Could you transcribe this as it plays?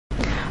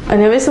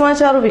અને હવે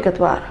સમાચારો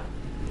વિગતવાર।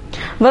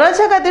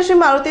 વરાછા ખાતે શ્રી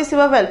મારુતિ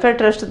સેવા વેલફેર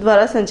ટ્રસ્ટ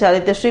દ્વારા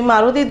સંચાલિત શ્રી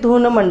મારુતિ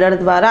ધૂન મંડળ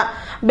દ્વારા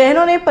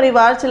બહેનોને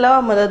પરિવાર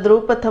ચલાવવા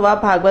મદદરૂપ થવા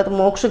ભાગવત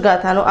મોક્ષ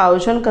ગાથાનું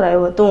આયોજન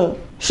કરાયું હતું।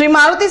 શ્રી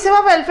મારુતિ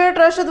સેવા વેલફેર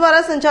ટ્રસ્ટ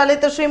દ્વારા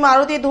સંચાલિત શ્રી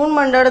મારુતિ ધૂન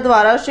મંડળ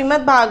દ્વારા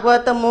શ્રીમદ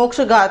ભાગવત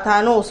મોક્ષ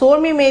ગાથાનું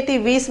 16મી મે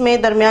થી 20 મે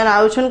દરમિયાન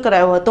આયોજન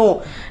કરાયું હતું।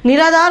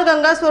 નિરાધાર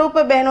ગંગા સ્વરૂપ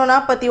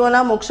બહેનોના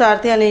પતિઓના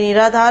મોક્ષાર્થે અને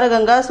નિરાધાર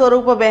ગંગા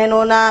સ્વરૂપ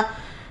બહેનોના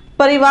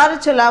પરિવાર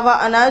ચલાવવા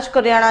અનાજ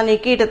કરિયાણાની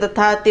કીટ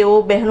તથા તેઓ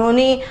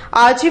બહેનોની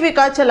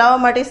આજીવિકા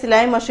ચલાવવા માટે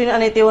સિલાઈ મશીન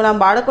અને તેઓના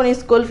બાળકોની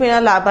સ્કૂલ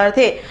ફીના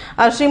લાભાર્થે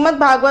આ શ્રીમદ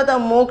ભાગવત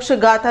મોક્ષ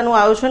ગાથાનું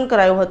આયોજન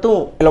કરાયું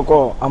હતું। લોકો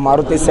આ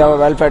મારુતિ સેવા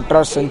વેલફેર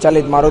ટ્રસ્ટ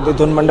સંચાલિત મારુતિ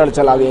ધૂન મંડળ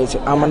ચલાવીએ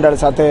છીએ। આ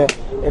મંડળ સાથે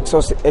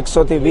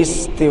 100 થી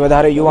 20 થી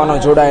વધારે યુવાનો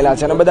જોડાયેલા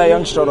છે અને બધા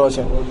યંગસ્ટરો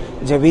છે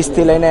જે 20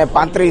 થી લઈને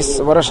 35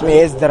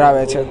 વર્ષની એજ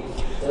ધરાવે છે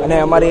અને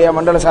અમારી આ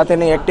મંડળ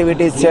સાથેની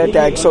એક્ટિવિટીઝ છે કે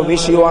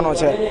 120 યુવાનો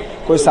છે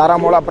કોઈ સારા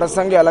મોડા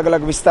પ્રસંગે અલગ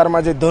અલગ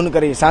વિસ્તારમાં જે ધૂન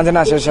કરી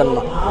સાંજના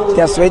સેશનમાં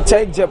ત્યાં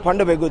સ્વૈચ્છાયિક જે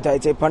ફંડ ભેગું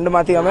થાય છે એ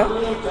ફંડમાંથી અમે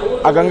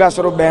આ ગંગા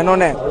સ્વરૂપ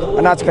બહેનોને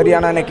અનાજ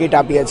કરિયાણાને કીટ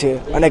આપીએ છીએ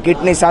અને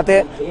કીટની સાથે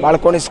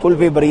બાળકોની સ્કૂલ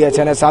ફી ભરીએ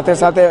છીએ અને સાથે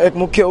સાથે એક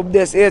મુખ્ય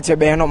ઉપદેશ એ છે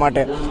બહેનો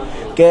માટે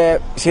કે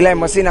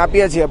સિલાઈ મશીન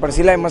આપીએ છીએ પણ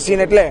સિલાઈ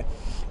મશીન એટલે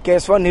કે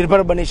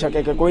સ્વનિર્ભર બની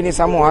શકે કે કોઈની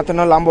સામે હાથ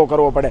ન લાંબો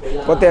કરવો પડે,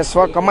 પોતે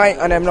સ્વ કમાઈ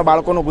અને એમના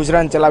બાળકોનું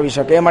ગુજરાન ચલાવી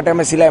શકે એ માટે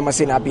અમે સિલાઈ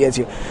મશીન આપીએ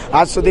છીએ।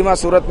 આજ સુધીમાં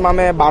સુરતમાં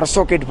અમે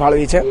 1200 કીટ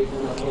ફાળવી છે,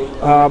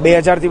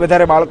 2000થી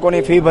વધારે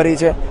બાળકોની ફી ભરી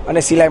છે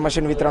અને સિલાઈ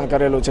મશીન વિતરણ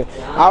કરેલું છે।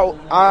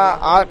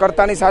 આ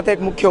કરતાની સાથે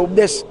એક મુખ્ય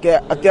ઉપદેશ કે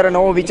અત્યારે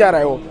નવો વિચાર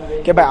આવ્યો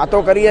કે ભાઈ આ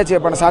તો કરીએ છીએ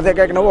પણ સાથે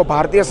કંઈક નવો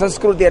ભારતીય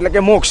સંસ્કૃતિ એટલે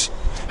કે મોક્ષ,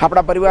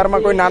 આપણા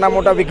પરિવારમાં કોઈ નાના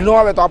મોટા વિઘ્નો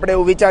આવે તો આપણે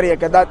એવું વિચારીએ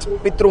કે કદાચ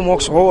પિતૃ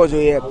મોક્ષ હોવો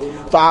જોઈએ,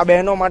 તો આ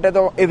બહેનો માટે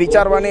તો એ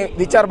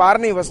વિચાર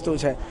બહારની વસ્તુ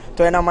છે।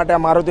 તો એના માટે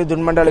આ મારુતિ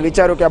ધૂન મંડળે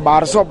વિચાર્યું કે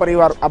 1200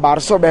 પરિવાર, આ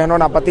 1200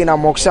 બહેનોના પતિના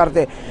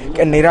મોક્ષાર્થે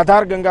કે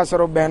નિરાધાર ગંગા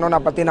સ્વરૂપ બહેનોના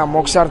પતિના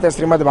મોક્ષાર્થે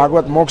શ્રીમદ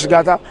ભાગવત મોક્ષ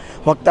ગાથા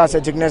વક્તા છે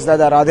જિજ્ઞેશ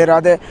દાદા રાધે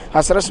રાધે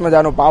આ સરસ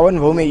મજાનું પાવન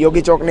ભૂમિ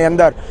યોગી ચોકની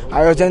અંદર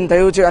આયોજન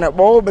થયું છે અને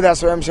બહુ બધા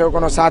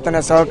સ્વયંસેવકોનો સાથ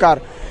અને સહકાર,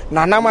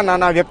 નાનામાં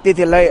નાના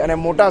વ્યક્તિથી લઈ અને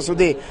મોટા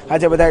સુધી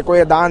આજે બધા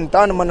કોઈએ દાન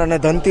તન મન અને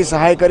ધનથી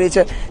સહાય કરી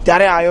છે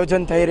ત્યારે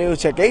આયોજન થઈ રહ્યું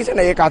છે। કહે છે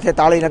ને એક હાથે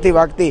તાળી નથી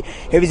વાગતી,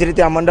 એવી જ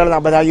રીતે આ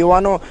મંડળના બધા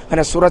યુવાનો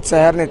અને સુરત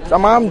શહેરની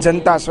તમામ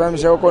જનતા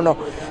સ્વયંસેવકોનો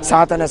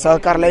સાથ અને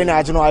સહકાર લઈને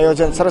આજનું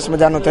આયોજન સરસ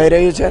મજાનું થઈ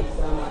રહ્યું છે।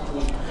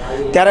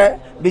 ત્યારે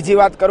બીજી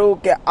વાત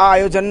કરું કે આ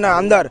આયોજનના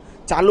અંદર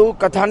ચાલુ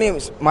કથાની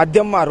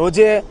માધ્યમમાં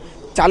રોજે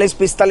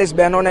 40-45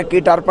 બહેનોને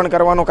કીટ અર્પણ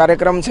કરવાનો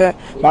કાર્યક્રમ છે,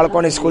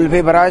 બાળકોની સ્કૂલ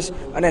ફી ભરાશ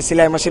અને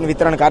સિલાઈ મશીન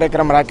વિતરણ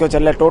કાર્યક્રમ રાખ્યો છે,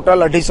 એટલે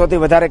ટોટલ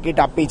 250થી વધારે કીટ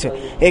આપી છે।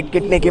 એક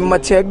કીટની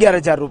કિંમત છે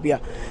 11,000 રૂપિયા,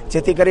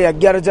 જેથી કરી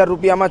 11,000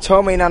 રૂપિયામાં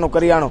 6 મહિનાનું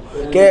કરિયાણું,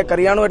 કે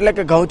કરિયાણું એટલે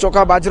કે ઘઉં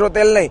ચોખા બાજરો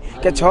તેલ નહીં,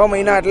 કે 6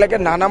 મહિના એટલે કે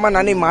નાનામાં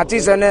નાની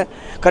માચીસ અને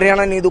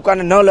કરિયાણાની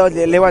દુકાને ન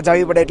લેવા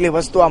જવી પડે એટલી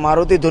વસ્તુ આ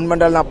મારુતિ ધૂન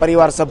મંડળના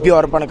પરિવાર સભ્યો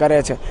અર્પણ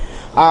કરે છે।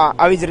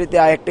 આવી જ રીતે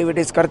આ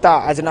એક્ટિવિટીઝ કરતા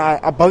આજના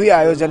આ ભવ્ય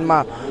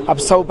આયોજનમાં આપ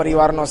સૌ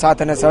પરિવારનો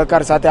સાથ અને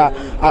સહકાર સાથે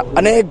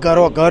અનેક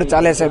ઘર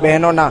ચાલે છે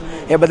બહેનોના,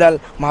 એ બદલ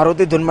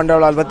મારુતિ ધૂન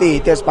મંડળ વતી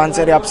હિતેશ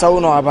પાનસેરી આપ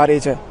સૌનો આભારી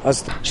છે।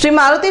 શ્રી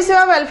મારુતિ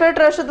સેવા વેલફેર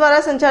ટ્રસ્ટ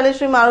દ્વારા સંચાલિત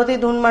શ્રી મારુતિ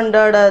ધૂન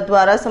મંડળ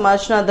દ્વારા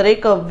સમાજના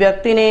દરેક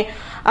વ્યક્તિને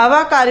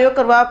આવા કાર્યો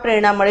કરવા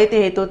પ્રેરણા મળે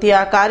તે હેતુથી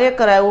આ કાર્ય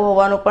કરાયું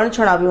હોવાનું પણ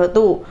જણાવ્યું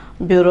હતું।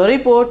 Bureau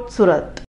report, Surat.